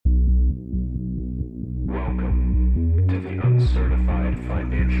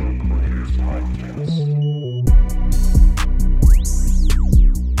Financial Planners Podcast.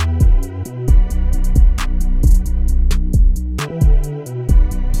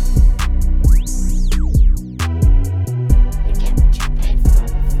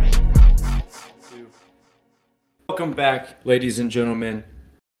 Welcome back, ladies and gentlemen.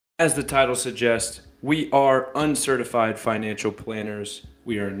 As the title suggests, we are uncertified financial planners.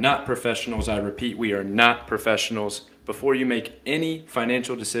 We are not professionals. I repeat, we are not professionals. Before you make any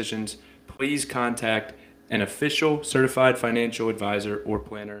financial decisions, please contact an official certified financial advisor or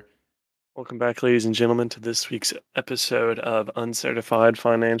planner. Welcome back, ladies and gentlemen, to this week's episode of Uncertified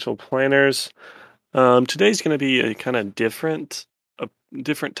Financial Planners. Today's going to be a kind of different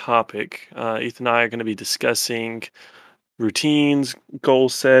topic. Ethan and I are going to be discussing routines, goal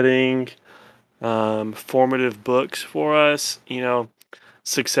setting, formative books for us.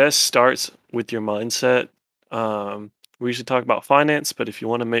 Success starts with your mindset. We usually talk about finance, but if you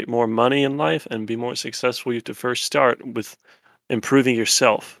want to make more money in life and be more successful, you have to first start with improving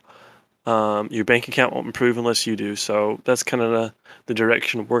yourself. Your bank account won't improve unless you do. So that's kind of the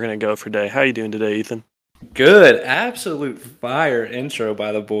direction we're going to go for today. How are you doing today, Ethan? Good. Absolute fire intro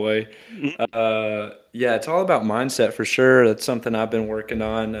by the boy. Yeah, it's all about mindset for sure. That's something I've been working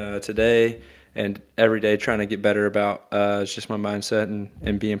on today and every day trying to get better about. It's just my mindset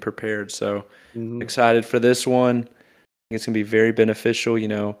and being prepared. So excited for this one. I think it's going to be very beneficial.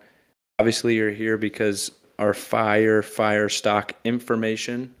 Obviously you're here because our fire stock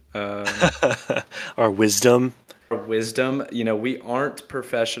information. Our wisdom. We aren't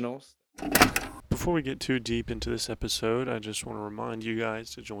professionals. Before we get too deep into this episode, I just want to remind you guys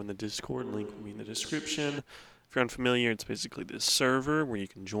to join the Discord. Link will be in the description. If you're unfamiliar, it's basically this server where you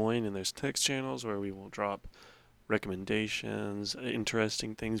can join, and there's text channels where we will drop recommendations,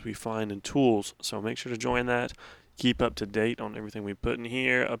 interesting things we find, and tools. So make sure to join that. Keep up to date on everything we put in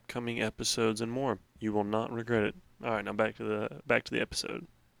here, upcoming episodes, and more. You will not regret it. All right, now back to the episode.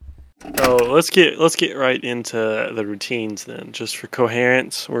 So let's get right into the routines then. Just for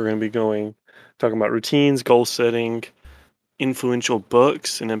coherence, we're going to be talking about routines, goal setting, influential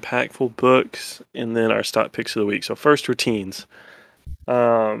books and impactful books, and then our stock picks of the week. So first, routines.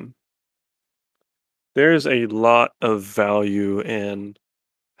 There's a lot of value in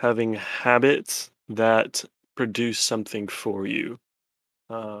having habits that produce something for you.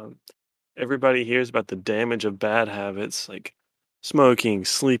 Everybody hears about the damage of bad habits like smoking,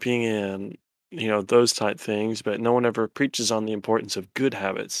 sleeping in, those type things, but no one ever preaches on the importance of good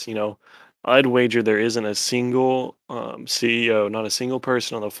habits. I'd wager there isn't a single CEO, not a single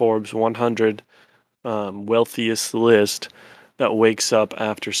person on the Forbes 100 wealthiest list that wakes up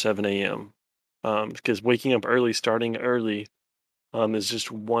after 7 a.m. Because waking up early, starting early, is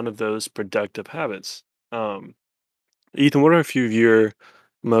just one of those productive habits. Ethan, what are a few of your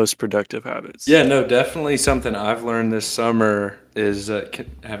most productive habits? Yeah, no, definitely something I've learned this summer is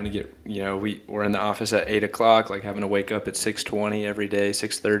having to get, we're in the office at 8 o'clock, like having to wake up at 6:20 every day,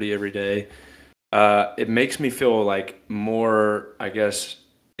 6:30 every day. It makes me feel like more, I guess,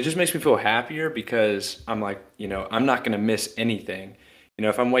 it just makes me feel happier because I'm like, I'm not going to miss anything.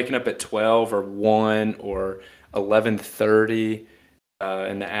 If I'm waking up at 12 or 1 or 11:30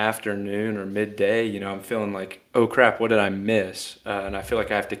 in the afternoon or midday, I'm feeling like, oh crap, what did I miss? And I feel like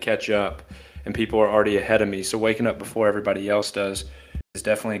I have to catch up and people are already ahead of me. So waking up before everybody else does is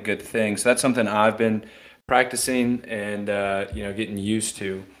definitely a good thing. So that's something I've been practicing and, getting used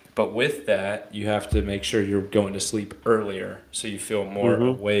to. But with that, you have to make sure you're going to sleep earlier so you feel more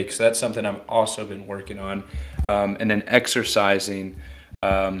awake. So that's something I've also been working on. And then exercising,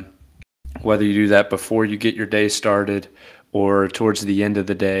 whether you do that before you get your day started or towards the end of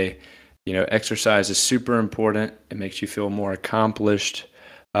the day, exercise is super important. It makes you feel more accomplished.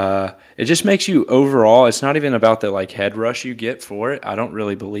 It just makes you overall, it's not even about the head rush you get for it. I don't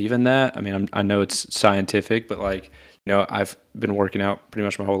really believe in that. I mean, I know it's scientific, but I've been working out pretty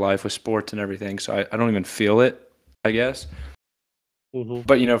much my whole life with sports and everything. So I don't even feel it, I guess.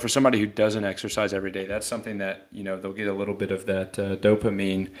 But, for somebody who doesn't exercise every day, that's something that, they'll get a little bit of that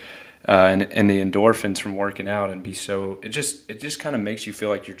dopamine and the endorphins from working out and it just kind of makes you feel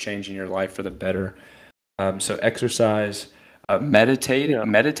like you're changing your life for the better. So exercise,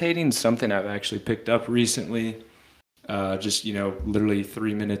 meditating is something I've actually picked up recently. Literally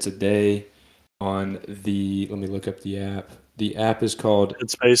 3 minutes a day on let me look up the app. The app is called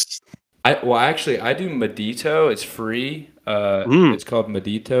Headspace. I do Medito. It's free. It's called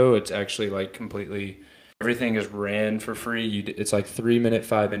Medito. It's actually completely, everything is ran for free. It's 3 minute,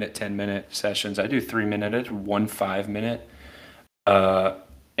 5 minute, 10-minute sessions. I do 3 minute, 1 5 minute. And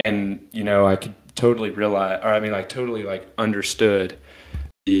I could totally realized, or I mean, like totally like understood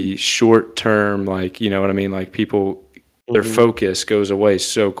the short term, like, you know what I mean? Like people, their Mhm. focus goes away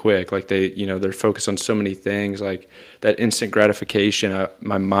so quick. Like they, you know, they're focused on so many things, like that instant gratification.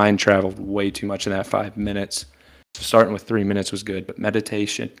 My mind traveled way too much in that 5 minutes. So starting with 3 minutes was good, but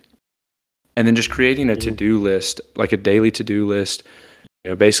meditation and then just creating a Mhm. to-do list, like a daily to-do list,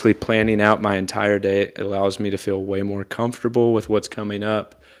 you know, basically planning out my entire day. It allows me to feel way more comfortable with what's coming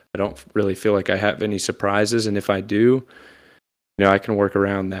up. I don't really feel like I have any surprises. And if I do, you know, I can work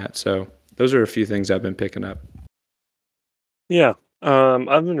around that. So those are a few things I've been picking up. Yeah.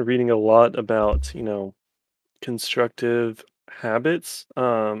 I've been reading a lot about, constructive habits.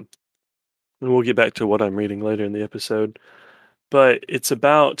 And we'll get back to what I'm reading later in the episode. But it's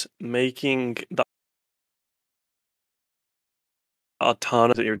about making the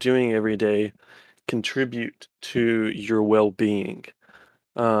autonomy that you're doing every day contribute to your well-being.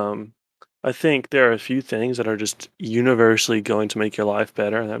 Um, I think there are a few things that are just universally going to make your life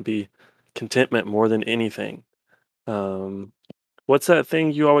better. That'd be contentment more than anything. Um, what's that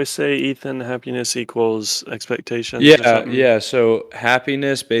thing you always say, Ethan? Happiness equals expectations or Yeah, something? yeah. So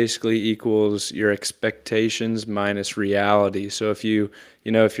happiness basically equals your expectations minus reality. So if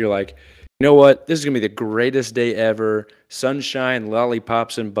if you're like, you know what, this is gonna be the greatest day ever, sunshine,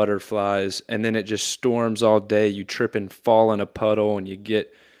 lollipops, and butterflies, and then it just storms all day, you trip and fall in a puddle, and you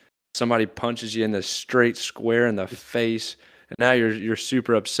get somebody punches you in the straight square in the face, and now you're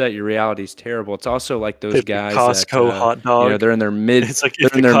super upset. Your reality's terrible. It's also like those If the guys that Costco hot dog, they're in their mid, it's like they're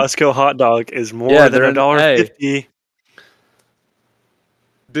if in the their Costco hot dog is more yeah, than they're a in dollar hey. fifty.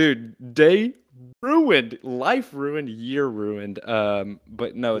 Dude, day ruined, life ruined, year ruined.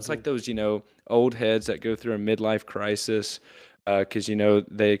 But no, it's Mhm. like those, old heads that go through a midlife crisis, because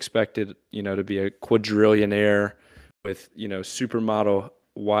they expected, to be a quadrillionaire with, supermodel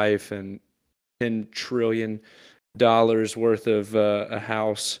wife and $10 trillion worth of a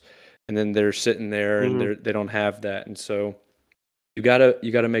house, and then they're sitting there and Mhm. they don't have that, and so you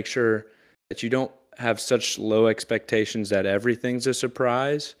gotta make sure that you don't have such low expectations that everything's a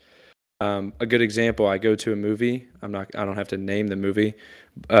surprise. A good example, I go to a movie. I don't have to name the movie,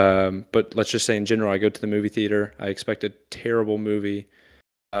 but let's just say in general, I go to the movie theater. I expect a terrible movie.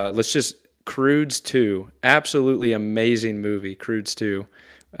 Let's just Crudes 2, absolutely amazing movie. Crudes 2,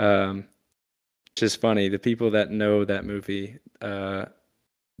 um, just funny. The people that know that movie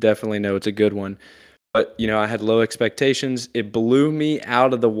definitely know it's a good one. But I had low expectations. It blew me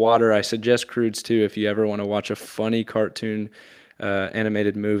out of the water. I suggest Crudes 2 if you ever want to watch a funny cartoon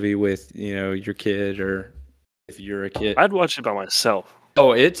animated movie with your kid, or if you're a kid. I'd watch it by myself.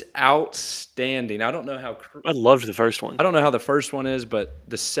 Oh, it's outstanding. I don't know how I loved the first one. I don't know how the first one is, but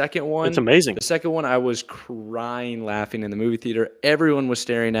It's amazing. the second one, I was crying laughing in the movie theater. Everyone was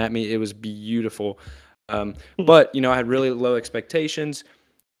staring at me. It was beautiful. But I had really low expectations.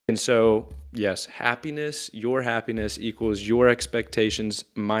 And so, yes, your happiness equals your expectations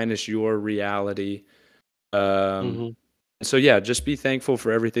minus your reality. Um, Mhm. so, yeah, just be thankful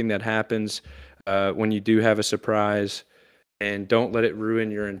for everything that happens when you do have a surprise, and don't let it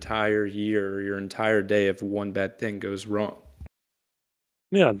ruin your entire year or your entire day if one bad thing goes wrong.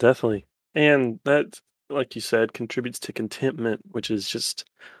 Yeah, definitely. And that, like you said, contributes to contentment, which is just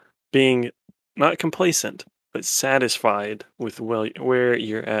being not complacent, but satisfied with where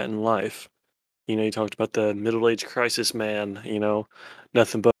you're at in life. You talked about the middle age crisis man,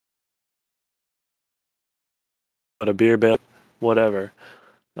 nothing but a beer belly, whatever.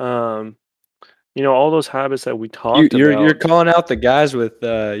 Um, all those habits that we You, talked you're about, calling out the guys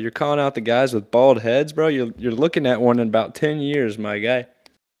with bald heads, bro. You're looking at one in about 10 years, my guy.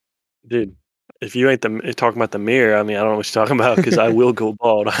 dude. If you ain't talking about the mirror, I mean, I don't know what you're talking about because I will go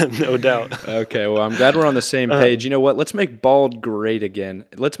bald, no doubt. Okay, well, I'm glad we're on the same page. Um, You know what? Let's make bald great again.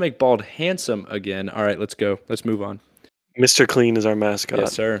 Let's make bald handsome again. All right, let's go. Let's move on. Mr. Clean is our Yes,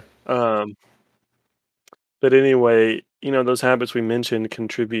 mascot. sir. Um, but anyway, those habits we mentioned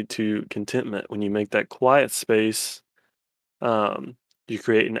contribute to contentment. When you make that quiet space, um, you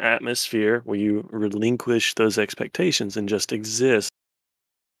create an atmosphere where you relinquish those expectations and just exist.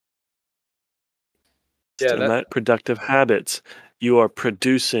 Yeah, And that productive habits, you are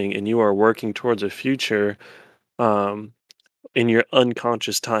producing and you are working towards a future um, in your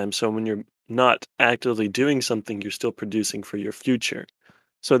unconscious time. So when you're not actively doing something, you're still producing for your future.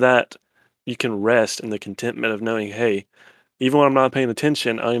 So that you can rest in the contentment of knowing, hey, even when I'm not paying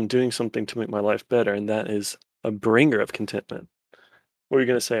attention, I am doing something to make my life better. And that is a bringer of contentment. What were you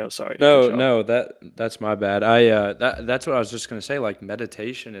going to say? Oh, sorry to cut no, you off. no, that's my bad. That's what I was just gonna say. Like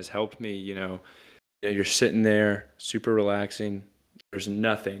meditation has helped me. You're sitting there, super relaxing. There's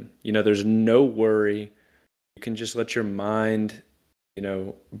nothing. There's no worry. You can just let your mind,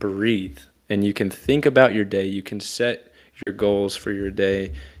 breathe, and you can think about your day. You can set your goals for your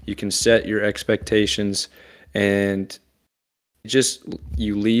day. You can set your expectations, and just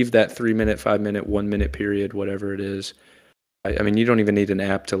you leave that 3 minute, 5 minute, 1 minute period, whatever it is. I mean, you don't even need an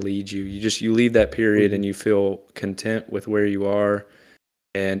app to lead you. You leave that period and you feel content with where you are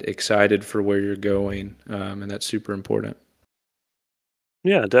and excited for where you're going, and that's super important.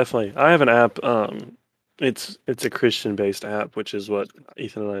 Yeah, definitely. I have an app. It's a Christian-based app, which is what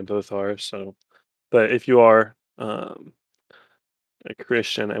Ethan and I both are. So, but if you are a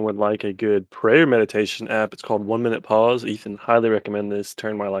Christian and would like a good prayer meditation app, it's called 1 Minute Pause. Ethan, highly recommend this.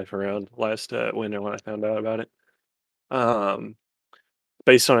 Turned my life around last winter when I found out about it. Um,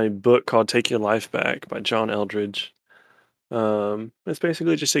 Based on a book called Take Your Life Back by John Eldridge. It's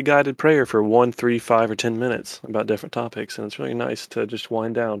basically just a guided prayer for 1, 3, 5, or 10 minutes about different topics, and it's really nice to just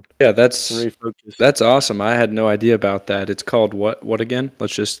wind down Yeah, and refocus. that's awesome. I had no idea about that. It's called what again?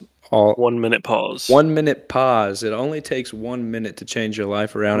 Let's just all 1 minute pause. 1 minute pause. It only takes 1 minute to change your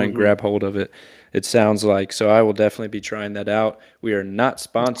life around and Mhm. grab hold of it. It sounds like. So I will definitely be trying that out. We are not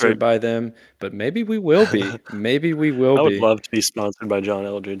sponsored Great. by them, but maybe we will be. Maybe we will I would be. love to be sponsored by John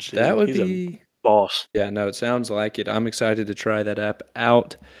Eldridge. That would He's a be. boss. Yeah, no, it sounds like it. I'm excited to try that app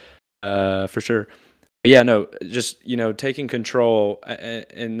out, for sure. But yeah, no, just taking control,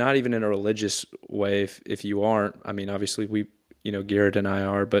 and not even in a religious way. If you aren't, I mean, obviously Garrett and I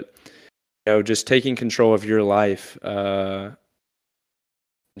are, but just taking control of your life,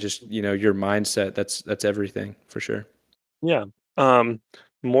 just your mindset. That's everything for sure. Yeah.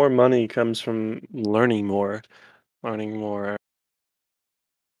 More money comes from learning more, learning more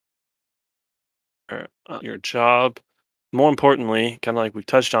your job. More importantly, kind of like we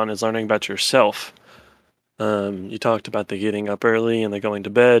touched on, is learning about yourself. You talked about the getting up early and the going to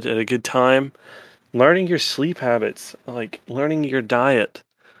bed at a good time. Learning your sleep habits, like learning your diet,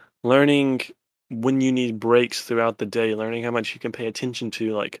 learning when you need breaks throughout the day, learning how much you can pay attention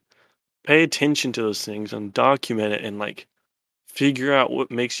to, like pay attention to those things and document it and like figure out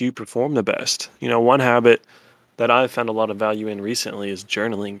what makes you perform the best. One habit that I've found a lot of value in recently is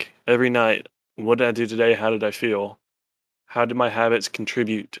journaling. Every night, what did I do today? How did I feel? How did my habits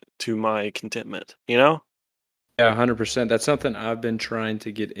contribute to my contentment? Yeah, 100%. That's something I've been trying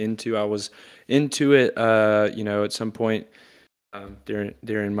to get into. I was into it, at some point,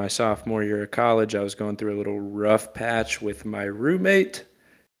 during my sophomore year of college. I was going through a little rough patch with my roommate.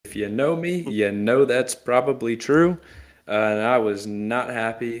 If you know me, you know that's probably true. And I was not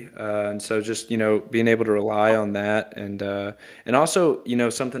happy. And so just, being able to rely on that, and also,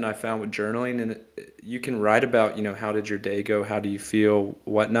 something I found with journaling, and you can write about, how did your day go? How do you feel?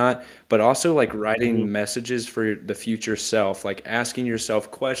 Whatnot. But also like writing Mhm. messages for the future self, like asking yourself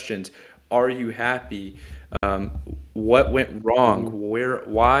questions. Are you happy? Um, what went wrong? Mhm.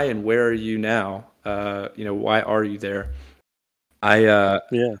 Why, and where are you now? Why are you there? I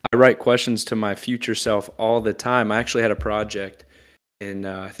Yeah. I write questions to my future self all the time. I actually had a project in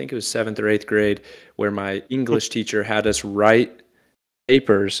I think it was seventh or eighth grade where my English teacher had us write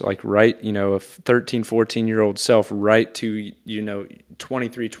papers, like write, a 13, 14-year-old self write to,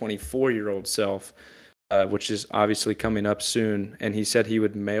 23, 24-year-old self, which is obviously coming up soon. And he said he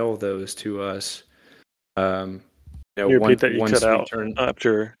would mail those to us. Um, You repeat that, you cut once we out turn.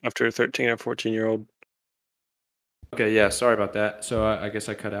 after a 13 or 14-year-old. Okay, yeah, sorry about that. So I guess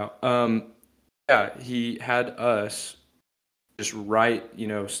I cut out. Yeah, he had us just write,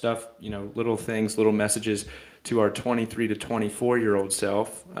 stuff, little things, little messages to our 23 to 24-year-old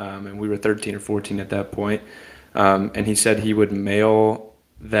self, and we were 13 or 14 at that point. And he said he would mail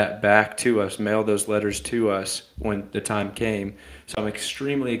that back to us, mail those letters to us when the time came. So I'm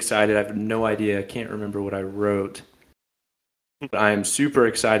extremely excited. I have no idea. I can't remember what I wrote. But I am super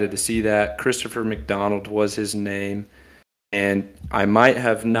excited to see that. Christopher McDonald was his name. And I might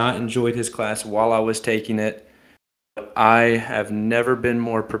have not enjoyed his class while I was taking it. I have never been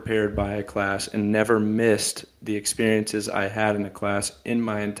more prepared by a class and never missed the experiences I had in a class in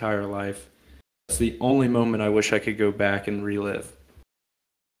my entire life. It's the only moment I wish I could go back and relive.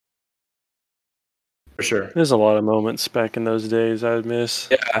 For sure. There's a lot of moments back in those days I'd miss.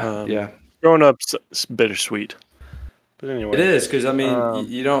 Yeah, yeah. Growing up's bittersweet. But It anyway, is, because, I mean, um,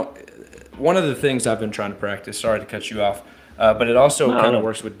 you don't. One of the things I've been trying to practice, sorry to cut you off, but it also kind of no.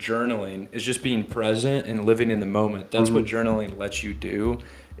 works with journaling, is just being present and living in the moment. That's what Mhm. journaling lets you do,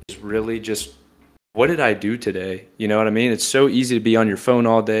 is really just, what did I do today? You know what I mean? It's so easy to be on your phone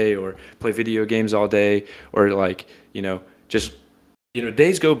all day or play video games all day or, like, just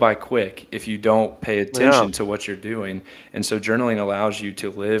days go by quick if you don't pay Yeah. attention to what you're doing. And so journaling allows you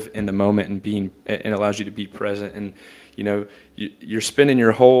to live in the moment and allows you to be present. And, you're spending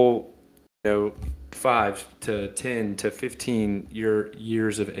your whole, 5 to 10 to 15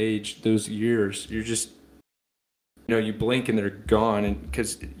 years of age, those years, you're just, you blink and they're gone. And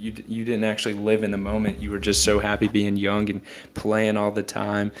because you didn't actually live in the moment, you were just so happy being young and playing all the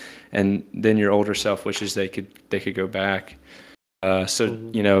time. And then your older self wishes they could go back. So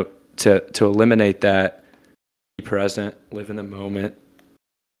Mhm. to eliminate that, be present, live in the moment,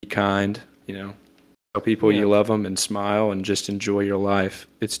 be kind. Tell people Yeah. you love them and smile and just enjoy your life.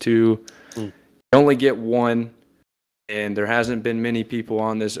 You Mm. only get one, and there hasn't been many people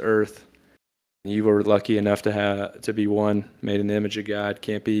on this earth. You were lucky enough to be one, made in the image of God.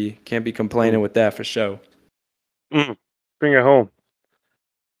 Can't be Mm. complaining with that for sure. Mm. Bring it home.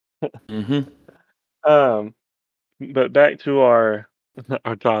 Mm-hmm. Um, but back to our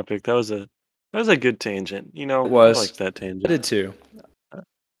our topic. That was a good tangent. It I was. liked that I tangent. did too.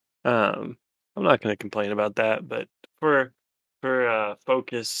 Um, I'm not going to complain about that, but for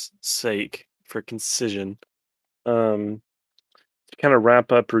focus sake, for concision, um, to kind of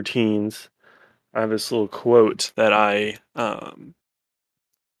wrap up routines, I have this little quote that I want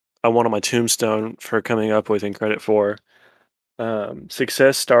on my tombstone for coming up with and credit for.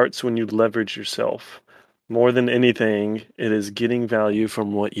 Success starts when you leverage yourself. More than anything, it is getting value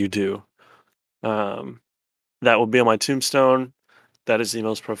from what you do. Um, that will be on my tombstone. That is the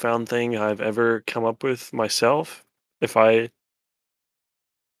most profound thing I've ever come up with myself. If I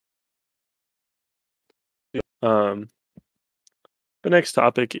um The next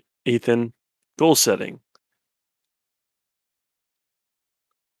topic, Ethan, goal setting.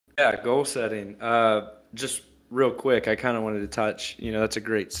 Yeah, goal setting. Just real quick, I kind of wanted to touch. That's a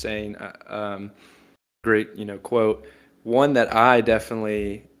great saying. Great, quote. One that I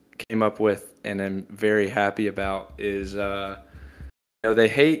definitely came up with and am very happy about is, they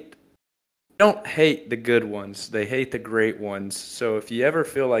don't hate the good ones. They hate the great ones. So if you ever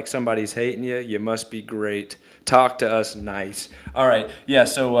feel like somebody's hating you, you must be great. Talk to us nice. All right. Yeah.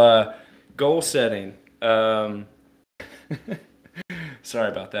 So, goal setting. Sorry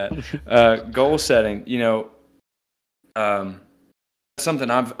about that. Goal setting. Um,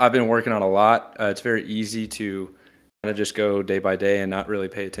 something I've been working on a lot. It's very easy to kind of just go day by day and not really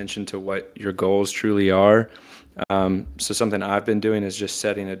pay attention to what your goals truly are. So something I've been doing is just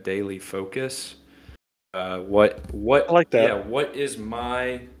setting a daily focus. I like that. Yeah, what is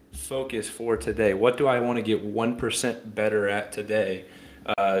my focus for today? What do I want to get 1% better at today?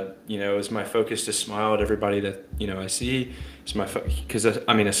 Is my focus to smile at everybody that, I see? Is because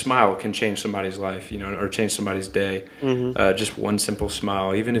I mean, a smile can change somebody's life, or change somebody's day. Hmm. Just one simple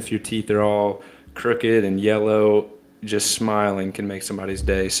smile, even if your teeth are all crooked and yellow, just smiling can make somebody's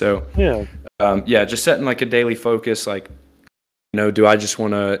day. So, Yeah, yeah, just setting like a daily focus, like, do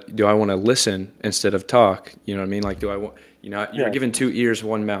I want to listen instead of talk? You know what I mean? Like, do I want, you're yeah. given 2 ears,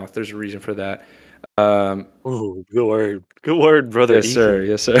 one mouth. There's a reason for that. Um, Oh, good word, brother yes, sir. Ethan.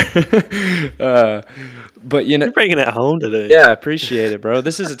 Yes, sir. uh, but You're bringing it home today. yeah, I appreciate it, bro.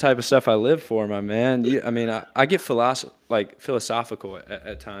 This is the type of stuff I live for, my man. I mean, I get philosophical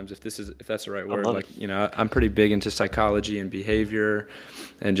at times, if that's the right I word. love it. Like, I'm pretty big into psychology and behavior,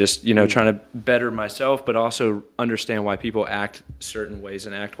 and just Mm. trying to better myself, but also understand why people act certain ways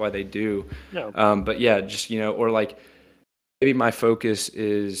and act why they do. Yeah, But yeah, just or like maybe my focus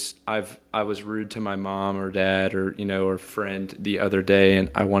is I was rude to my mom or dad or or friend the other day, and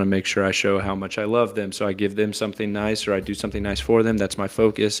I want to make sure I show how much I love them, so I give them something nice or I do something nice for them. That's my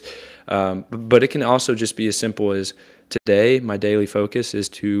focus. But it can also just be as simple as today my daily focus is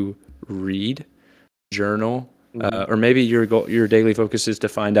to read, journal, hmm, or maybe your daily focus is to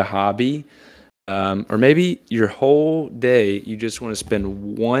find a hobby. Or maybe your whole day you just want to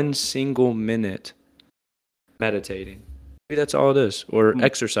spend 1 single minute meditating. Maybe that's all it is. Or mm,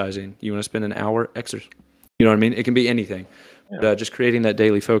 exercising. You want to spend an hour exercise. You know what I mean? It can be anything. yeah, Just creating that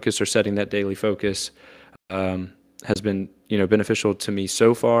daily focus or setting that daily focus has been beneficial to me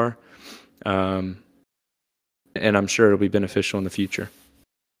so far, um, and I'm sure it'll be beneficial in the future.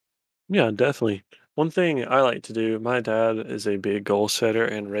 yeah, definitely. One thing I like to do. My dad is a big goal setter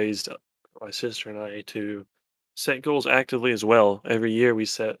and raised my sister and I to set goals actively as well. Every year we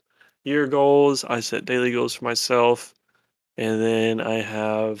set year goals. I set daily goals for myself. And then I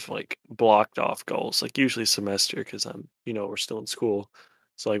have like blocked off goals, like usually semester, because we're still in school.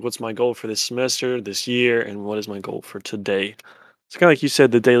 So like, what's my goal for this semester, this year, and what is my goal for today? It's kind of like you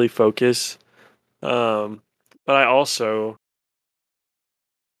said, the daily focus. Um, but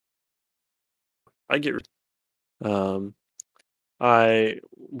I get um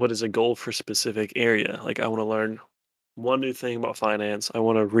what is a goal for a specific area? Like I want to learn one new thing about finance. I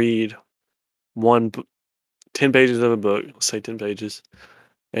want to read 10 pages of a book, let's say 10 pages,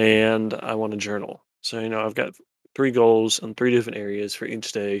 and I want to journal. So, I've got 3 goals on 3 different areas for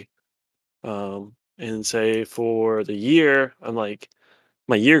each day. And say for the year, I'm like,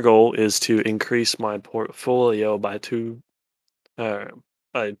 my year goal is to increase my portfolio uh,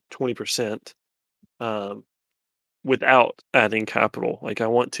 by 20%, um, without adding capital. Like I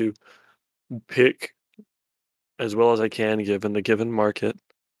want to pick as well as I can, given the given market,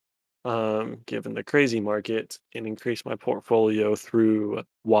 given the crazy market, and increase my portfolio through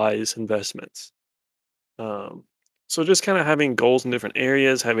wise investments. Um, so just kind of having goals in different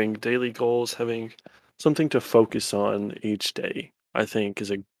areas, having daily goals, having something to focus on each day, I think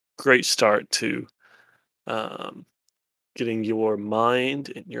is a great start to um, getting your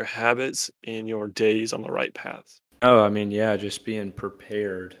mind and your habits and your days on the right path. Oh, I mean, yeah, just being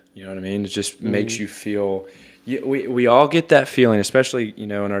prepared. You know what I mean? It just makes Hmm. you feel. We all get that feeling, especially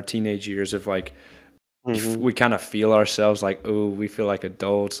in our teenage years of like Hmm. we kind of feel ourselves like, oh, we feel like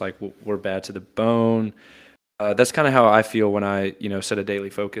adults, like we're bad to the bone. That's kind of how I feel when I set a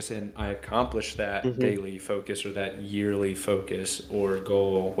daily focus and I accomplish that Hmm. daily focus or that yearly focus or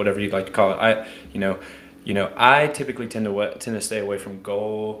goal, whatever you'd like to call it. I typically tend to stay away from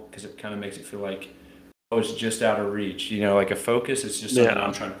goal because it kind of makes it feel like, oh, it's just out of reach. Like a focus is just something I'm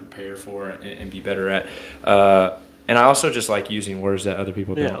Yeah, trying to prepare for and be better at. Uh, and I also just like using words that other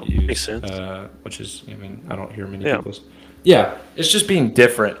people yeah, don't makes use, sense. which is, I mean, I don't hear many Yeah. people's. Yeah, it's just being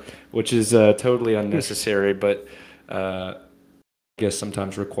different, which is totally unnecessary, but I guess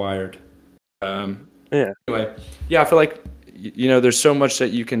sometimes required. Um, Yeah. anyway, yeah, I feel like there's so much that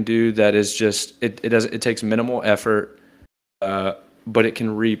you can do that is just it takes minimal effort, uh, but it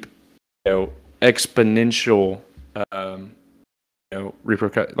can reap exponential um,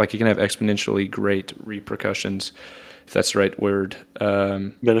 like you can have exponentially great repercussions, if that's the right word.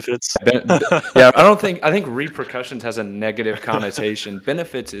 Benefits. Yeah, I think repercussions has a negative connotation.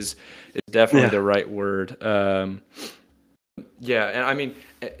 Benefits is definitely Yeah. the right word. Yeah, and I mean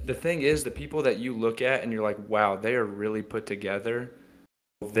the thing is the people that you look at and you're like, wow, they are really put together.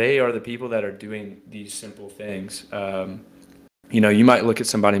 They are the people that are doing these simple things. You might look at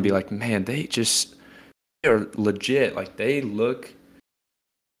somebody and be like, man, they're legit. Like they look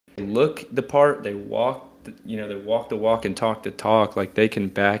the part. They walk the walk and talk the talk. Like they can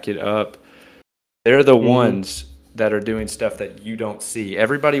back it up. They're the Hmm. ones that are doing stuff that you don't see.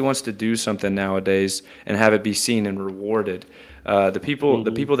 Everybody wants to do something nowadays and have it be seen and rewarded. The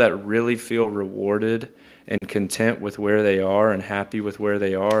Hmm. people that really feel rewarded and content with where they are and happy with where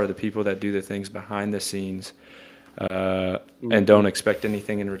they are the people that do the things behind the scenes and Hmm. don't expect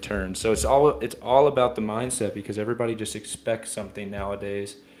anything in return. So it's all about the mindset because everybody just expects something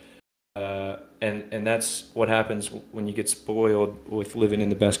nowadays, and that's what happens when you get spoiled with living in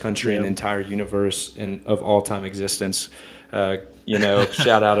the best country in Yeah. the entire universe and of all time existence.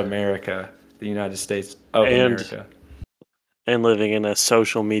 Shout out America, the United States of And America. living in a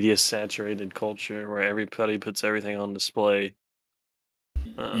social media saturated culture where everybody puts everything on display.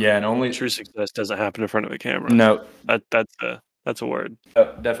 Yeah, and only True success doesn't happen in front of a camera. no, That's a word.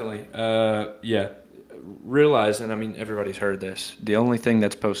 definitely. Yeah, realize, and I mean everybody's heard this. The only thing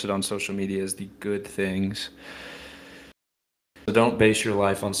that's posted on social media is the good things. So don't base your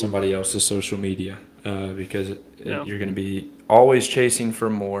life on Mhm. somebody else's social media because Yeah. you're going to be always chasing for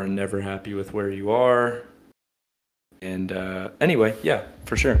more and never happy with where you are. And anyway, yeah,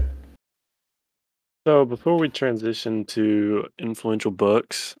 for sure. So before we transition to influential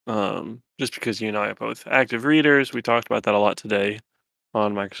books, just because you and I are both active readers, we talked about that a lot today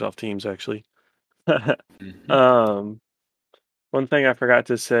on Microsoft Teams, actually. Mhm. um, One thing I forgot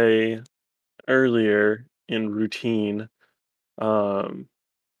to say earlier in um,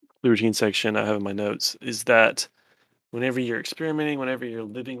 the routine section I have in my notes is that whenever you're experimenting, whenever you're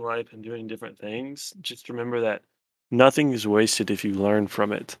living life and doing different things, just remember that nothing is wasted if you learn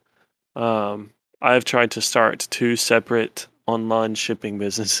from it. Um, I've tried to start 2 separate online shipping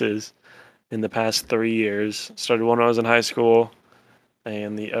businesses in the past 3 years. Started one when I was in high school,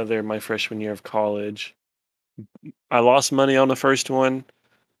 and the other my freshman year of college. I lost money on the first one,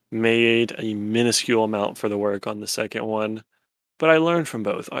 made a minuscule amount for the work on the second one, but I learned from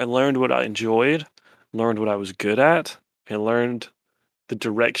both. I learned what I enjoyed, learned what I was good at, and learned the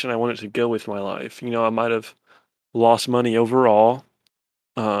direction I wanted to go with my life. I might have lost money overall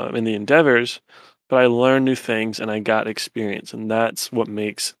in the endeavors, but I learned new things and I got experience, and that's what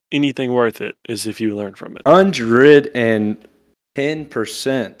makes anything worth it. Is if you learn from it.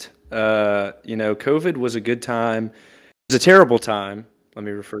 110%. COVID was a good time was a terrible time. Let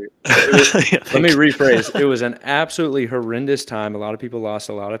me refer. Let me rephrase. It was an absolutely horrendous time. A lot of people lost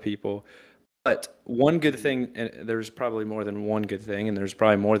a lot of people. But one good thing, and there's probably more than one good thing, and there's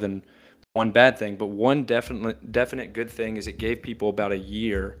probably more than one bad thing, but one definite good thing is it gave people about a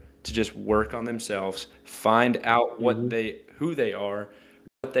year to just work on themselves, find out who they are,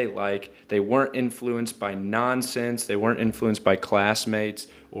 what they like. They weren't influenced by nonsense. They weren't influenced by classmates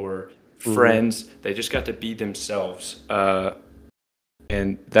or friends. They just got to be themselves.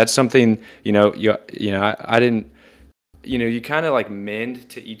 And that's something, I didn't, you kind of like mend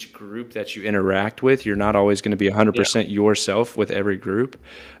to each group that you interact with. You're not always going to be 100% yourself with every group.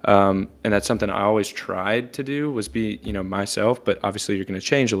 And that's something I always tried to do, was be, myself, but obviously you're going to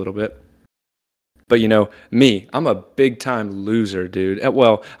change a little bit. But me, I'm a big time loser, dude.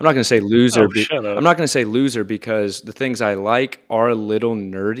 Well, I'm not going to say loser. Shut up. I'm not going to say loser because the things I like are a little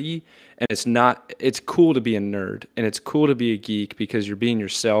nerdy, and it's cool to be a nerd, and it's cool to be a geek because you're being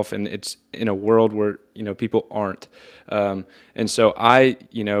yourself, and it's in a world where, people aren't. And so I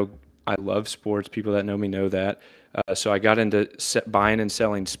love sports. People that know me know that. So I got into buying and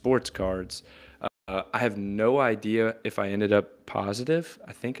selling sports cards. I have no idea if I ended up positive.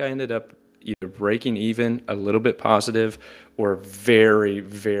 I think I ended up either breaking even, a little bit positive, or very,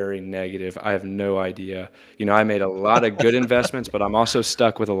 very negative. I have no idea. I made a lot of good investments, but I'm also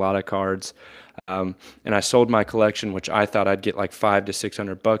stuck with a lot of cards. And I sold my collection, which I thought I'd get like $500 to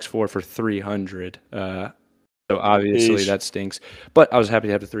 $600 for $300. So obviously that stinks. But I was happy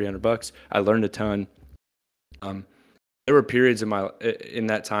to have the $300. I learned a ton. There were periods in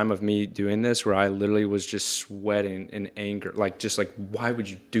that time of me doing this where I literally was just sweating in anger, like why would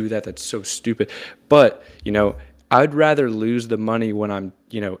you do that? That's so stupid. But I'd rather lose the money when I'm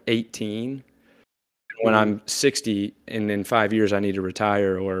 18, when I'm 60, and in 5 years I need to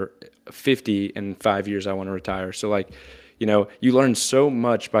retire, or 50 in 5 years I want to retire. So you learn so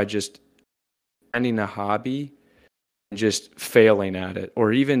much by just finding a hobby, just failing at it,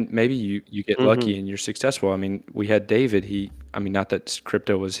 or even maybe you get lucky and you're successful. I mean, we had David. Not that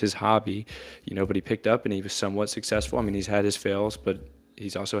crypto was his hobby, but he picked up and he was somewhat successful. I mean, he's had his fails, but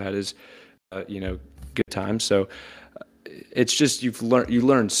he's also had his, good times. So it's just you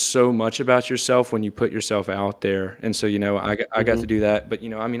learn so much about yourself when you put yourself out there. And so I got to do that. But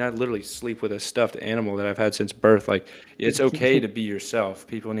I literally sleep with a stuffed animal that I've had since birth. Like, it's okay to be yourself.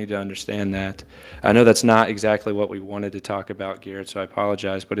 People need to understand that. I know that's not exactly what we wanted to talk about, Garrett, so I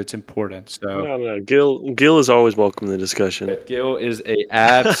apologize, but it's important. So No. Gil is always welcome in the discussion. Gil is a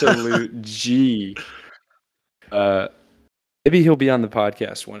absolute G. Maybe he'll be on the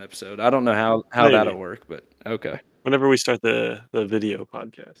podcast one episode. I don't know how Maybe. That'll work, but okay. Whenever we start the video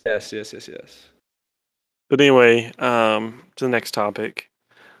podcast. Yes. But anyway, to the next topic.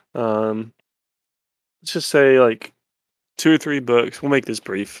 Let's just say like 2 or 3 books. We'll make this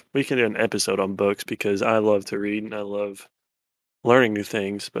brief. We can do an episode on books because I love to read and I love learning new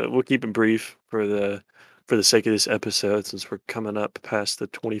things. But we'll keep it brief for the sake of this episode, since we're coming up past the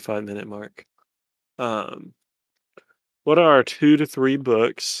 25-minute mark. What are 2 to 3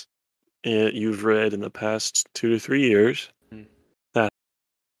 books you've read in the past 2 to 3 years that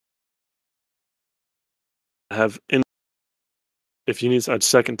have if you need a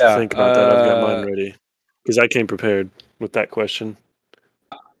second to think about that, I've got mine ready, because I came prepared with that question.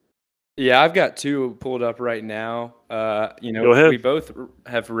 Yeah, I've got 2 pulled up right now. Go ahead. We both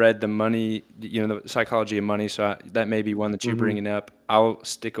have read The Money, the Psychology of Money, so that may be one that you're bringing up. I'll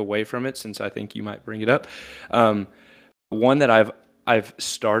stick away from it since I think you might bring it up. One that I've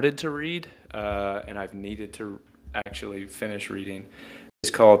started to read and I've needed to actually finish reading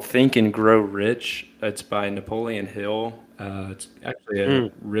is called Think and Grow Rich. It's by Napoleon Hill. It's actually a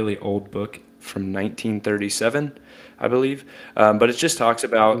really old book from 1937, I believe. But it just talks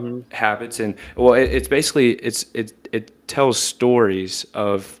about habits, and it's basically it tells stories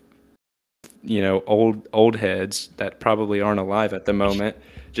of old heads that probably aren't alive at the moment,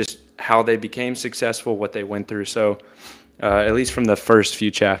 just how they became successful, what they went through. So at least from the first few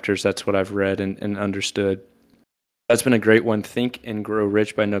chapters, that's what I've read and understood. That's been a great one. Think and Grow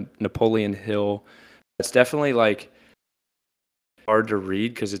Rich by Napoleon Hill. It's definitely like hard to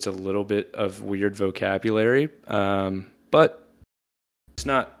read because it's a little bit of weird vocabulary, but it's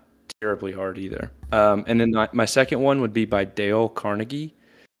not terribly hard either. And then my second one would be by Dale Carnegie,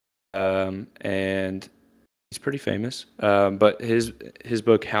 and he's pretty famous. But his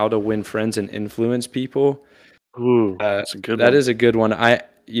book, How to Win Friends and Influence People. Ooh, that's a good one. That is a good one.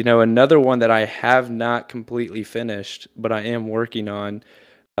 Another one that I have not completely finished, but I am working on.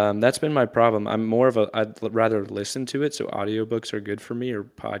 That's been my problem. I'm more of I'd rather listen to it. So audiobooks are good for me, or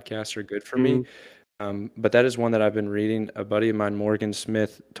podcasts are good for me. But that is one that I've been reading. A buddy of mine, Morgan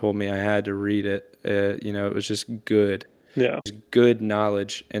Smith, told me I had to read it. It was just good, Yeah. good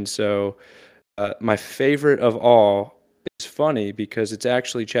knowledge. And so my favorite of all is funny because it's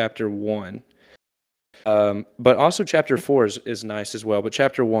actually chapter one. But also chapter four is nice as well. But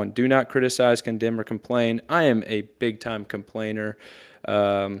chapter one, do not criticize, condemn, or complain. I am a big time complainer.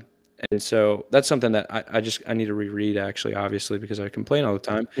 Um, and so that's something that I need to reread actually, obviously, because I complain all the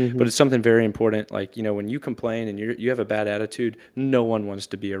time. But Mm-hmm. it's something very important. Like, when you complain and you have a bad attitude, no one wants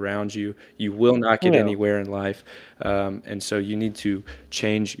to be around you. You will not get Yeah. anywhere in life. And so you need to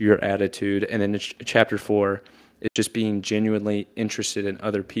change your attitude. And then chapter four is just being genuinely interested in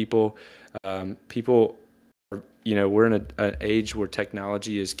other people. People, we're in an age where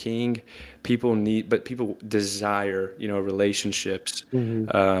technology is king. People desire, relationships,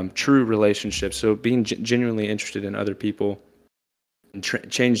 Mm-hmm. true relationships. So being genuinely interested in other people and Yeah.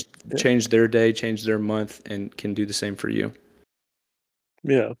 change their day, change their month, and can do the same for you.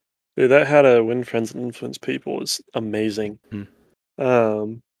 Yeah. Dude, that How to Win Friends and Influence People is amazing. Hmm.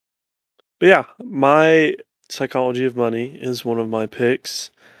 Um, but yeah, my Psychology of Money is one of my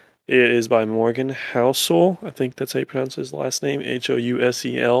picks. It is by Morgan Housel. I think that's how you pronounce his last name,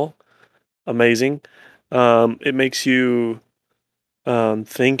 Housel. Amazing. It makes you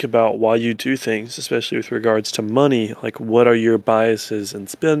think about why you do things, especially with regards to money. Like, what are your biases in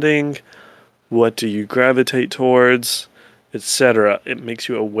spending? What do you gravitate towards, etc. It makes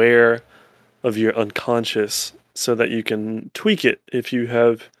you aware of your unconscious so that you can tweak it if you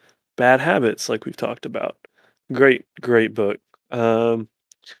have bad habits, like we've talked about. Great, great book.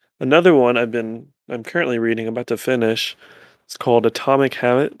 Another one I'm currently reading, I'm about to finish. It's called Atomic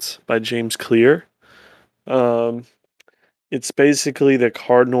Habits by James Clear. Um, it's basically the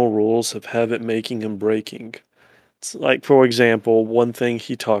cardinal rules of habit making and breaking. It's like, for example, one thing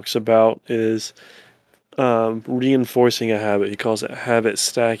he talks about is reinforcing a habit. He calls it habit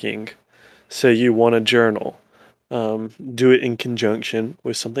stacking. Say you want to journal, do it in conjunction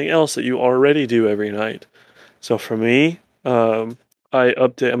with something else that you already do every night. So for me, I'm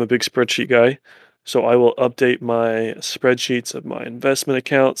a big spreadsheet guy. So I will update my spreadsheets of my investment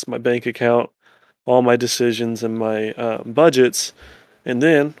accounts, my bank account, all my decisions and my budgets. And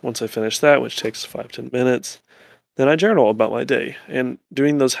then once I finish that, which takes 5-10 minutes, then I journal about my day. And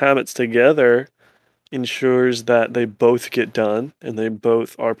doing those habits together ensures that they both get done and they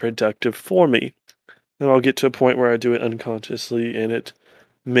both are productive for me. And I'll get to a point where I do it unconsciously and it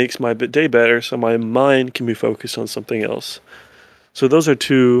makes my day better so my mind can be focused on something else. So those are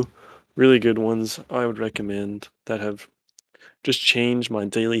two really good ones I would recommend that have just changed my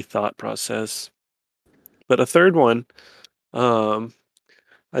daily thought process. But a third one, um,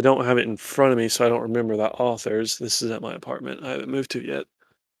 I don't have it in front of me, so I don't remember that author's. This is at my apartment. I haven't moved to yet.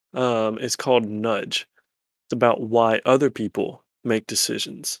 It's called Nudge. It's about why other people make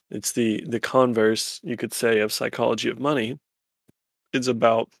decisions. It's the converse, you could say, of Psychology of Money. It's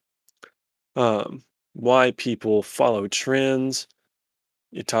about um, why people follow trends.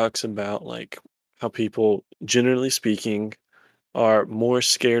 It talks about like how people, generally speaking, are more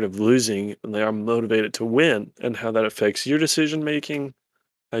scared of losing than they are motivated to win, and how that affects your decision making,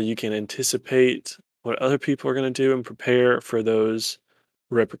 how you can anticipate what other people are going to do and prepare for those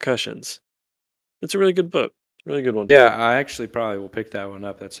repercussions. It's a really good book, really good one. Yeah, I actually probably will pick that one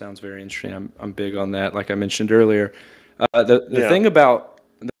up. That sounds very interesting. I'm big on that. Like I mentioned earlier, the Yeah. thing about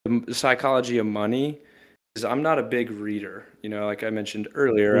the psychology of money is I'm not a big reader. Like I mentioned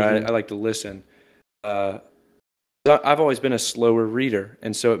earlier, Hmm. I like to listen. Uh, I've always been a slower reader,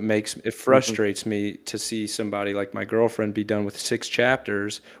 and so it Hmm. frustrates me to see somebody like my girlfriend be done with 6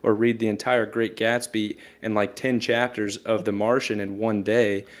 chapters or read the entire Great Gatsby and like 10 chapters of The Martian in one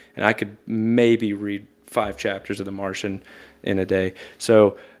day, and I could maybe read 5 chapters of The Martian in a day.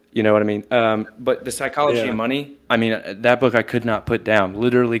 So you know what I mean. But the Psychology of Yeah. Money, I mean, that book I could not put down.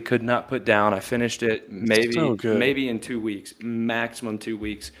 Literally could not put down. I finished it So maybe good. maybe in 2 weeks, maximum 2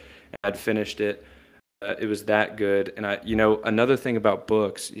 weeks. I'd finished it. It was that good. And another thing about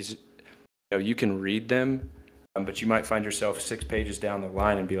books is, you can read them, but you might find yourself 6 pages down the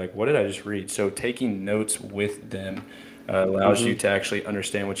line and be like, what did I just read? So taking notes with them allows Hmm. you to actually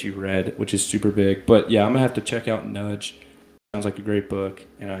understand what you read, which is super big. But yeah, I'm gonna have to check out Nudge. Sounds like a great book,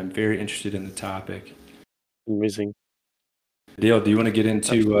 and I'm very interested in the topic. Amazing. Deal. Do you want to get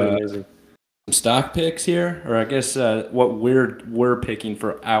into Absolutely amazing. some stock picks here, or I guess what we're picking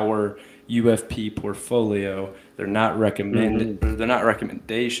for our UFP portfolio? They're not Hmm. recommended. They're not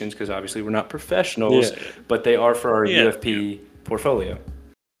recommendations because obviously we're not professionals, Yeah. but they are for our Yeah. UFP portfolio.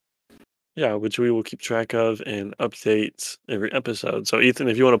 Yeah, which we will keep track of and update every episode. So, Ethan,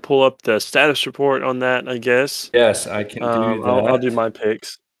 if you want to pull up the status report on that, I guess Yes, I can do I'll do that. my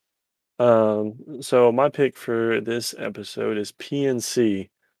picks. So my pick for this episode is PNC.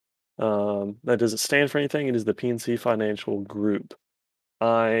 That doesn't stand for anything. It is the PNC Financial Group.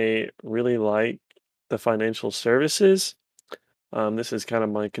 I really like the financial services. This is kind of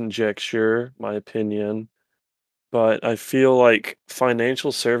my conjecture, my opinion, but I feel like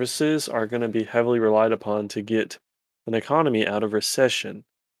financial services are going to be heavily relied upon to get an economy out of recession.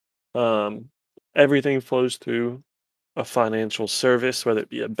 Um, Everything flows through a financial service, whether it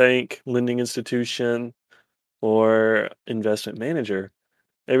be a bank, lending institution, or investment manager.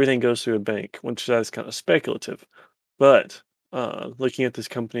 Everything goes through a bank, which is kind of speculative. But looking at this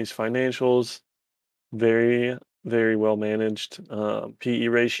company's financials, very, very well managed. PE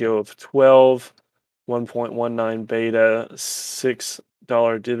ratio of 12, 1.19 beta,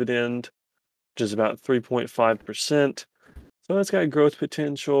 $6 dividend, which is about 3.5%. So it's got growth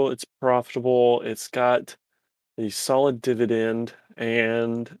potential. It's profitable. It's got a solid dividend.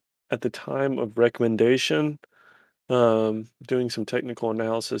 And at the time of recommendation, doing some technical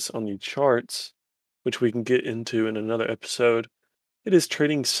analysis on the charts, which we can get into in another episode, it is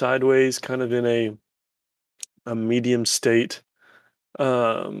trading sideways, kind of in a medium state.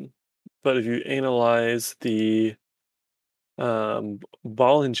 Um, but if you analyze the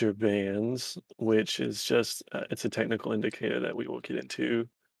Bollinger Bands, which is just it's a technical indicator that we will get into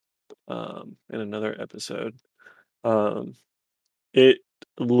in another episode. Um, it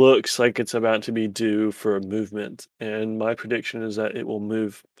looks like it's about to be due for a movement, and my prediction is that it will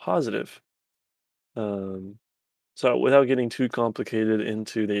move positive. Um, so, without getting too complicated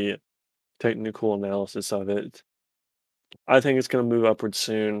into the technical analysis of it, I think it's going to move upward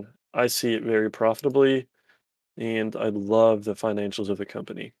soon. I see it very profitably, and I love the financials of the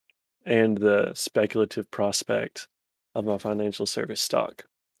company and the speculative prospect of a financial service stock.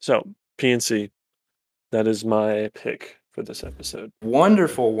 So, PNC, that is my pick for this episode.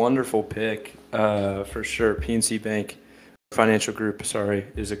 Wonderful, wonderful pick for sure. PNC Bank Financial Group, sorry,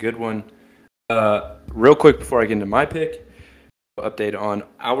 is a good one. Real quick before I get into my pick, update on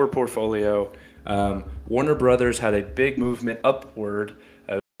our portfolio. Warner Brothers had a big movement upward.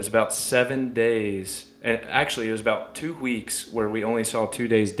 It was about 7 days, and actually it was about 2 weeks where we only saw 2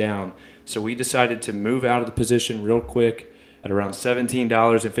 days down. So we decided to move out of the position real quick at around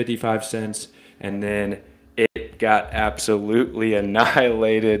 $17.55, and then it got absolutely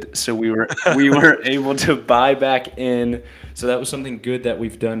annihilated. So we were able to buy back in. So that was something good that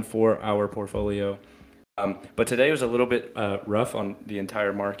we've done for our portfolio. But today was a little bit rough on the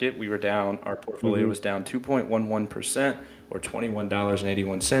entire market. We were down, our portfolio was down 2.11% or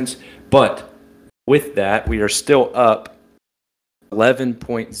 $21.81. But with that, we are still up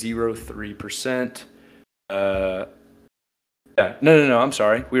 11.03%. No, I'm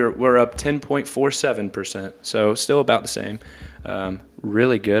sorry. We're up 10.47%. So still about the same.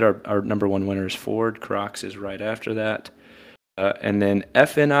 Really good. Our number one winner is Ford. Crocs is right after that. And then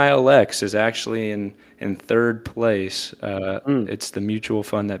FNILX is actually in third place. It's the mutual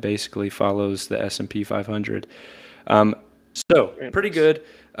fund that basically follows the S&P 500. So pretty good.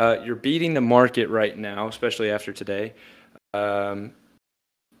 You're beating the market right now, especially after today. So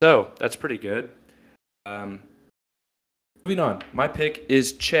that's pretty good. Moving on. My pick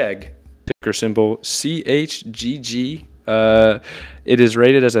is Chegg, ticker symbol CHGG. It is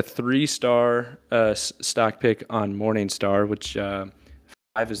rated as a 3-star stock pick on Morningstar, which 5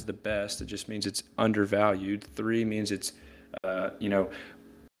 is the best. It just means it's undervalued. 3 means it's,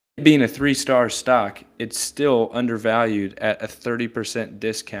 being a 3-star stock, it's still undervalued at a 30%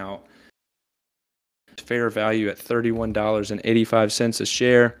 discount. Fair value at $31.85 a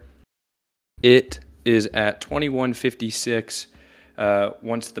share. It is at 21.56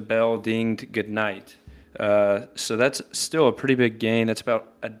 once the bell dinged goodnight. So that's still a pretty big gain. That's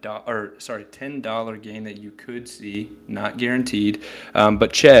about $10 gain that you could see, not guaranteed.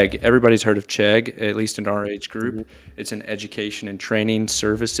 But Chegg, everybody's heard of Chegg, at least in our age group. It's an education and training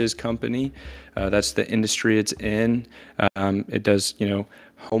services company. That's the industry it's in. It does,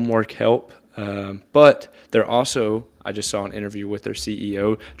 homework help. But they're also, I just saw an interview with their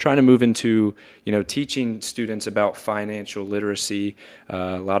CEO, trying to move into, teaching students about financial literacy.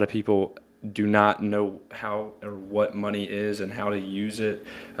 A lot of people do not know how or what money is and how to use it.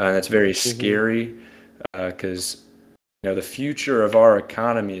 That's very scary because the future of our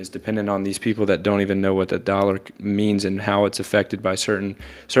economy is dependent on these people that don't even know what the dollar means and how it's affected by certain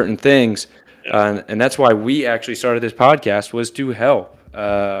things. And that's why we actually started this podcast, was to help.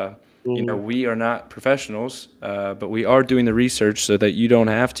 we are not professionals, but we are doing the research so that you don't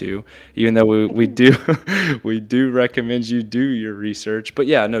have to, even though we do we do recommend you do your research. But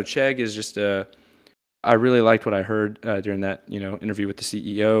yeah, no, Chegg is just I really liked what I heard during that interview with the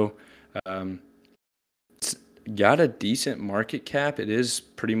CEO. It's got a decent market cap. It is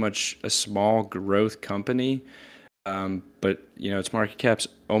pretty much a small growth company, but its market cap's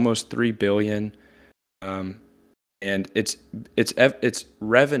almost $3 billion. And its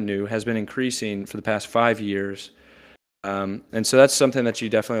revenue has been increasing for the past 5 years, and so that's something that you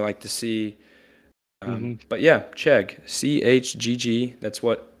definitely like to see. But yeah, Chegg, CHGG. That's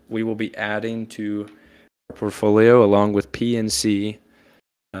what we will be adding to our portfolio along with PNC.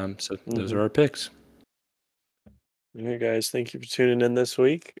 So those are our picks. All right, guys. Thank you for tuning in this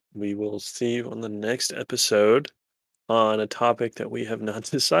week. We will see you on the next episode on a topic that we have not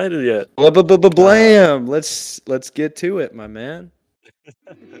decided yet. Blam! Let's get to it, my man.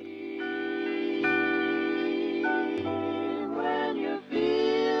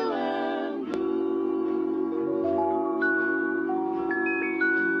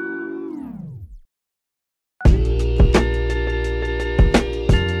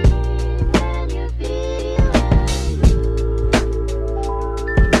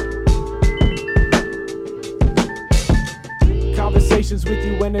 Conversations with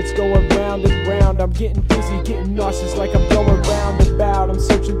you when it's going round and round. I'm getting busy, getting nauseous like I'm going round and about. I'm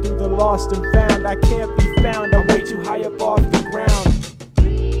searching through the lost and found. I can't be found, I'm way too high up off the